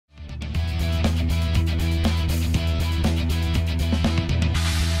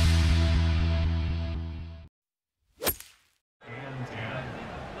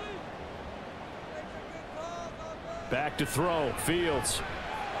back to throw. Fields.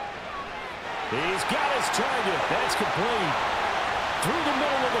 He's got his target. That's complete. Through the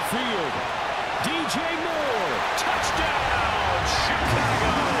middle of the field. DJ Moore. Touchdown,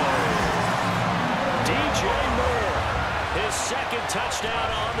 Chicago. DJ Moore. His second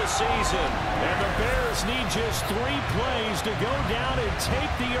touchdown on the season. And the Bears need just 3 plays to go down and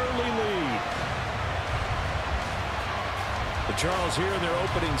take the early lead. But Charles, here in their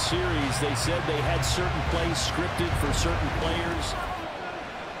opening series, they said they had certain plays scripted for certain players.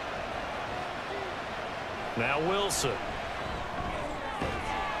 Now Wilson.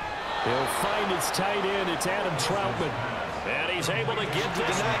 He'll find his tight end. It's Adam Troutman. And he's able to get to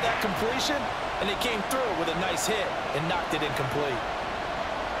deny that completion, and he came through with a nice hit and knocked it incomplete.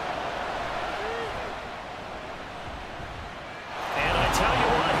 And I tell you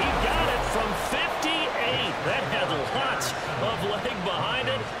what, he got it from 58. That had lots of leg behind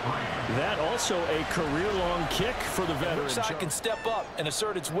it. That also a career-long kick for the veteran. Which side can step up and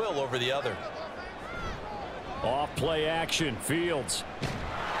assert its will over the other. Off play action, Fields.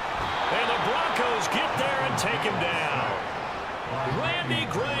 And the Broncos get there and take him down. Randy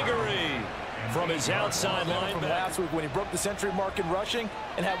Gregory from his outside line from last week when he broke the century mark in rushing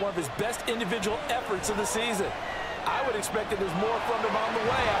and had one of his best individual efforts of the season. I would expect that there's more from him on the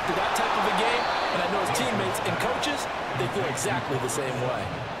way after that type of a game, and I know his teammates and coaches, they feel exactly the same way.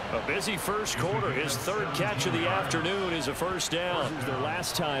 A busy first quarter. His third catch of the afternoon is a first down. Their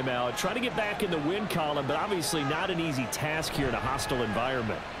last time out. Trying to get back in the win column, but obviously not an easy task here in a hostile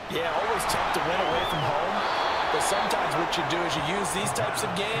environment. Yeah, always tough to win away from home. But sometimes what you do is you use these types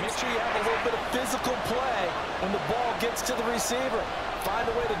of games. Make sure you have a little bit of physical play when the ball gets to the receiver. Find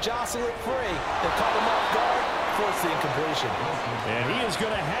a way to jostle it free. They caught him off guard, force the incompletion. And he is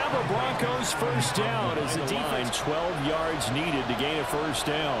going to have a Broncos first down as the defense 12 yards needed to gain a first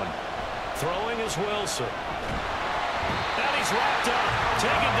down. Throwing is Wilson. And he's wrapped up.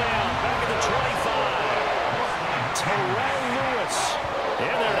 Taken down. Back at the 25. Terrell Lewis.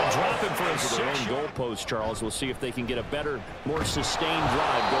 And they're to drop him for a 6. Goalpost, Charles. We'll see if they can get a better, more sustained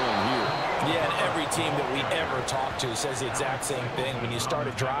drive going here. Yeah, and every team that we ever talk to says the exact same thing. When you start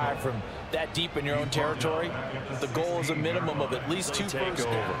a drive from that deep in your own territory, the goal is a minimum of at least 2 first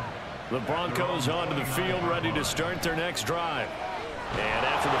downs. The Broncos onto the field, ready to start their next drive. And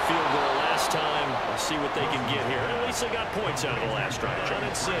after the field goal last time, we'll see what they can get here. At least they got points out of the last drive.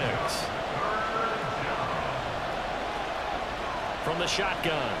 1-6. From the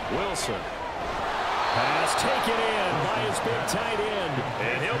shotgun, Wilson. Pass taken in by his big tight end.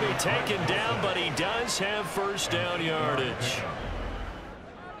 And he'll be taken down, but he does have first down yardage.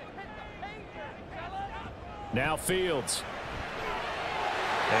 Now Fields.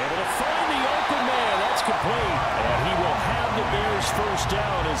 Able to find the open man. That's complete. And he will have the Bears first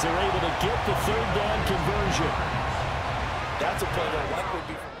down as they're able to get the third down conversion. That's a play that likely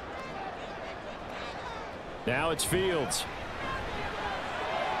be. Now it's Fields.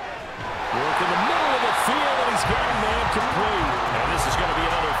 Work in the middle of the field, and he's got a man complete. And this is going to be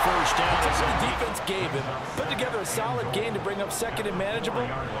another first down. That's what the defense gave him. Put together a solid game to bring up second and manageable.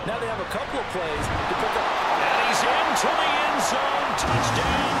 Now they have a couple of plays to pick up. And he's into the end zone.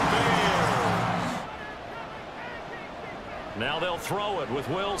 Touchdown, Bears. Now they'll throw it with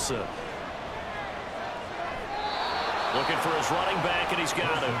Wilson. Looking for his running back, and he's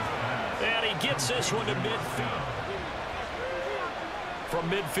got him. And he gets this one to midfield. From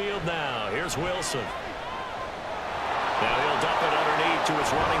midfield now, here's Wilson. Now he'll dump it underneath to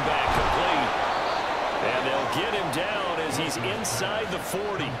his running back, complete. And they'll get him down as he's inside the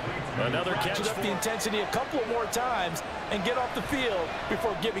 40. Another catch. Up the intensity a couple of more times and get off the field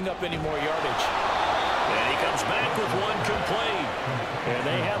before giving up any more yardage. And he comes back with one complete. And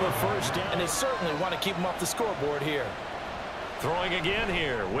they have a first down. And they certainly want to keep him off the scoreboard here. Throwing again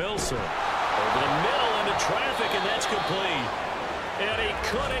here, Wilson. Over the middle into traffic, and that's complete. And he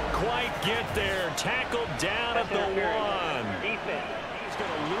couldn't quite get there. Tackled down at the 1. He's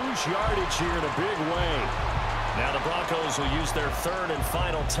going to lose yardage here in a big way. Now the Broncos will use their third and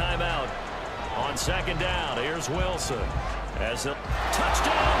final timeout on second down. Here's Wilson. As the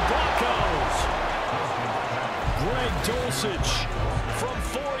touchdown Broncos. Greg Dulcich from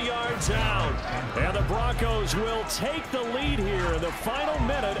 4 yards out. And the Broncos will take the lead here in the final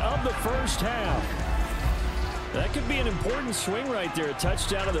minute of the first half. That could be an important swing right there. A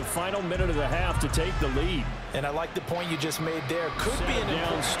touchdown in the final minute of the half to take the lead. And I like the point you just made there. Could be an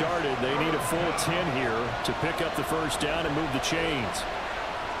down started. They need a full 10 here to pick up the first down and move the chains.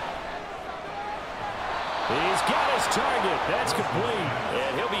 He's got his target. That's complete.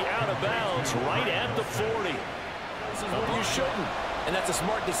 And he'll be out of bounds right at the 40. This is where you shouldn't. And that's a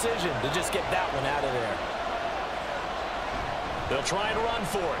smart decision to just get that one out of there. They'll try and run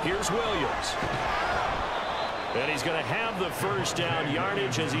for it. Here's Williams. And he's going to have the first down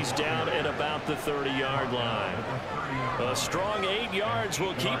yardage as he's down at about the 30-yard line. A strong 8 yards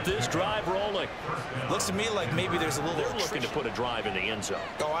will keep this drive rolling. Looks to me like maybe there's a little... They're looking to put a drive in the end zone.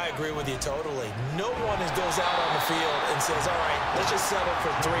 Oh, I agree with you totally. No one goes out on the field and says, all right, let's just settle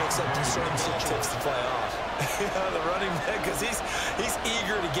for 3 except in certain tips to play off. The running back, because he's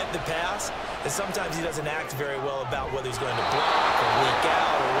eager to get the pass, and sometimes he doesn't act very well about whether he's going to block or leak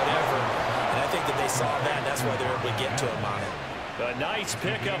out or whatever. And I think that they saw that, and that's why they're able to get to him on it. A nice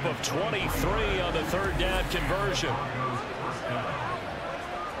pickup of 23 on the third down conversion.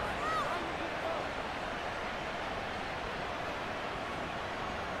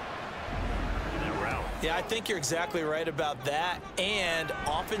 Yeah, I think you're exactly right about that. And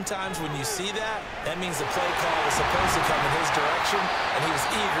oftentimes when you see that, that means the play call was supposed to come in his direction, and he was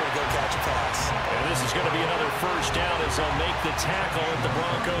eager to go catch a pass. And this is going to be another first down as they'll make the tackle at the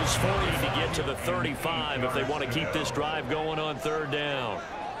Broncos 40 to get to the 35 if they want to keep this drive going on third down.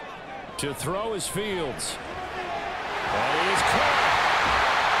 To throw is Fields. And he is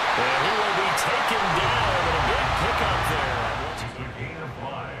caught. And he will be taken down with a big pickup there.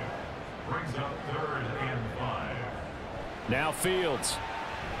 Brings up 3rd and 5. Now Fields.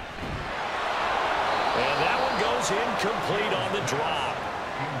 And that one goes incomplete on the drop.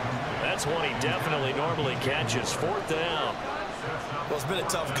 That's one he definitely normally catches. 4th down. Well, it's been a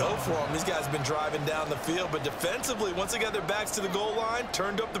tough go for him. These guys have been driving down the field, but defensively, once they got their backs to the goal line,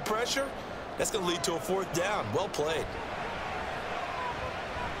 turned up the pressure, that's going to lead to a 4th down. Well played.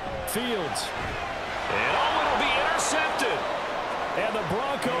 Fields. And it'll be intercepted. And the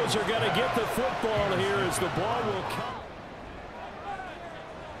Broncos are going to get the football here as the ball will come.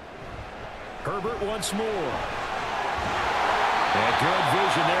 Herbert once more. And good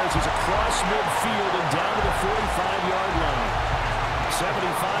vision there as he's across midfield and down to the 45-yard line.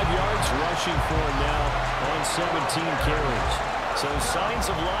 75 yards rushing for him now on 17 carries. So signs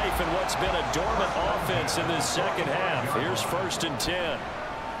of life in what's been a dormant offense in this second half. Here's 1st and 10.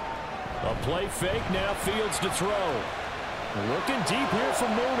 A play fake, now Fields to throw. Looking deep here for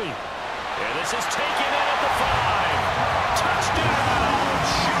Mooney. And this is taken in at the 5. Touchdown,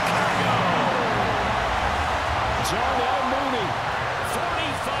 Chicago! Darnell Mooney,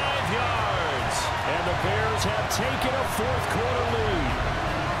 45 yards. And the Bears have taken a 4th quarter lead.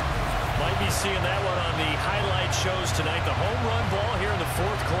 Might be seeing that one on the highlight shows tonight. The home run ball here in the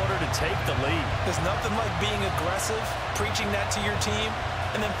 4th quarter to take the lead. There's nothing like being aggressive, preaching that to your team,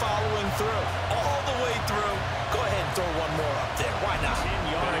 and then following through. All the way through. Go ahead and throw one more up there. Why not?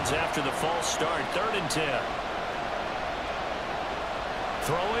 10 yards after the false start. 3rd and 10.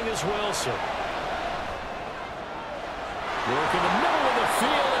 Throwing is Wilson. Work in the middle of the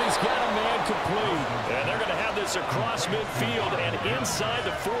field, and he's got a man complete. And they're going to have this across midfield and inside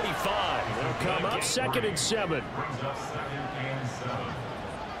the 45. They'll come up 2nd and 7. Brings up 2nd and 7.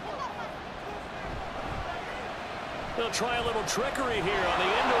 They'll try a little trickery here on the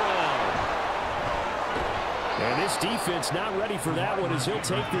end around. And this defense not ready for that one as he'll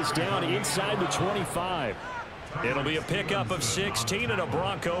take this down inside the 25. It'll be a pickup of 16 and a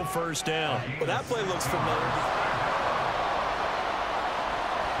Bronco 1st down. Well, that play looks familiar.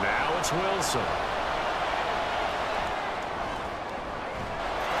 Now it's Wilson.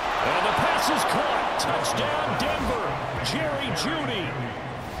 And the pass is caught. Touchdown, Denver. Jerry Jeudy.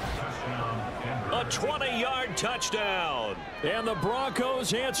 A 20-yard touchdown. And the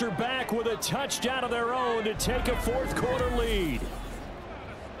Broncos answer back with a touchdown of their own to take a 4th quarter lead.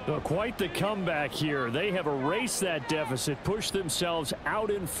 Quite the comeback here. They have erased that deficit, pushed themselves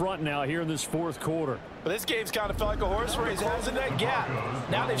out in front now here in this 4th quarter. But this game's kind of felt like a horse race, hasn't it? Gap.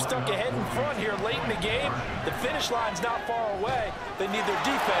 Now they've stuck ahead in front here late in the game. The finish line's not far away. They need their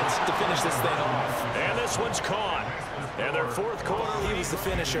defense to finish this thing off. And this one's caught. And their 4th quarter. He was the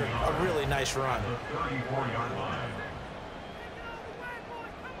finisher. A really nice run. 34-yard line.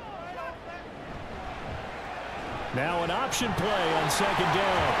 Now an option play on 2nd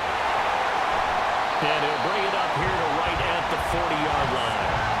down. And he'll bring it up here to right at the 40-yard line.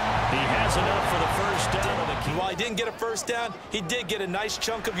 He has enough for the first down. While he didn't get a first down, he did get a nice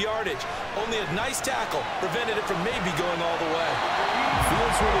chunk of yardage. Only a nice tackle prevented it from maybe going all the way.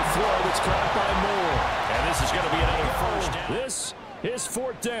 Fields with a throw that's caught by Moore. And this is going to be another first down. This is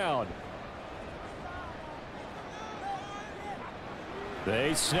 4th down.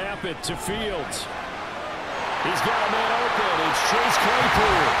 They snap it to Fields. He's got a man open. It's Chase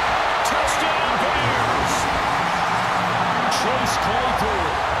Claypool. Touchdown, Bears! Chase Claypool,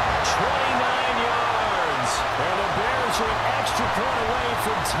 29 yards. And the Bears are an extra point away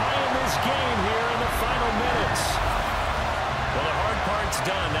from tying this game here in the final minutes. Well,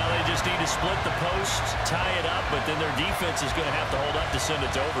 done. Now they just need to split the post, tie it up, but then their defense is going to have to hold up to send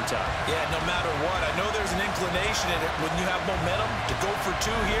it to overtime. Yeah, no matter what. I know there's an inclination in it when you have momentum to go for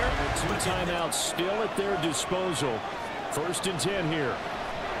two here. Two timeouts still at their disposal. 1st and 10 here.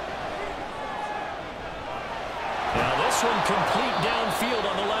 Now this one complete downfield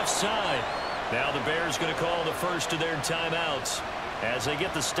on the left side. Now the Bears going to call the first of their timeouts as they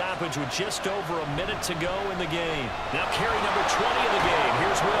get the stoppage with just over a minute to go in the game. Now carry number 20 of the game.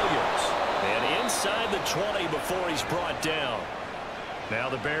 Here's Williams. And inside the 20 before he's brought down. Now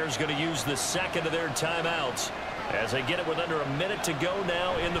the Bears going to use the second of their timeouts as they get it with under a minute to go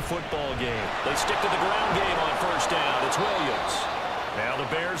now in the football game. They stick to the ground game on 1st down. It's Williams. Now the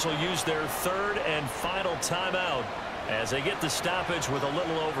Bears will use their 3rd and final timeout as they get the stoppage with a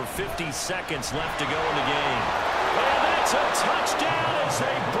little over 50 seconds left to go in the game. And that's a touchdown as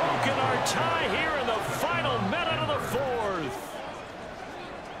they've broken our tie here in the final minute of the 4th.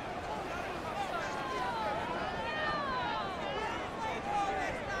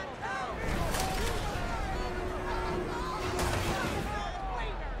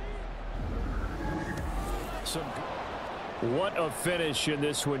 What a finish in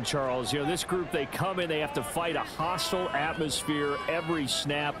this one, Charles. You know, this group, they come in, they have to fight a hostile atmosphere every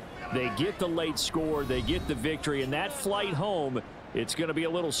snap. They get the late score, they get the victory, and that flight home, it's going to be a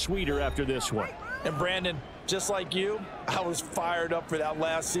little sweeter after this one. And Brandon, just like you, I was fired up for that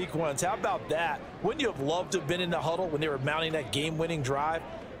last sequence. How about that? Wouldn't you have loved to have been in the huddle when they were mounting that game-winning drive?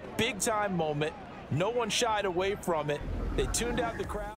 Big-time moment. No one shied away from it. They tuned out the crowd.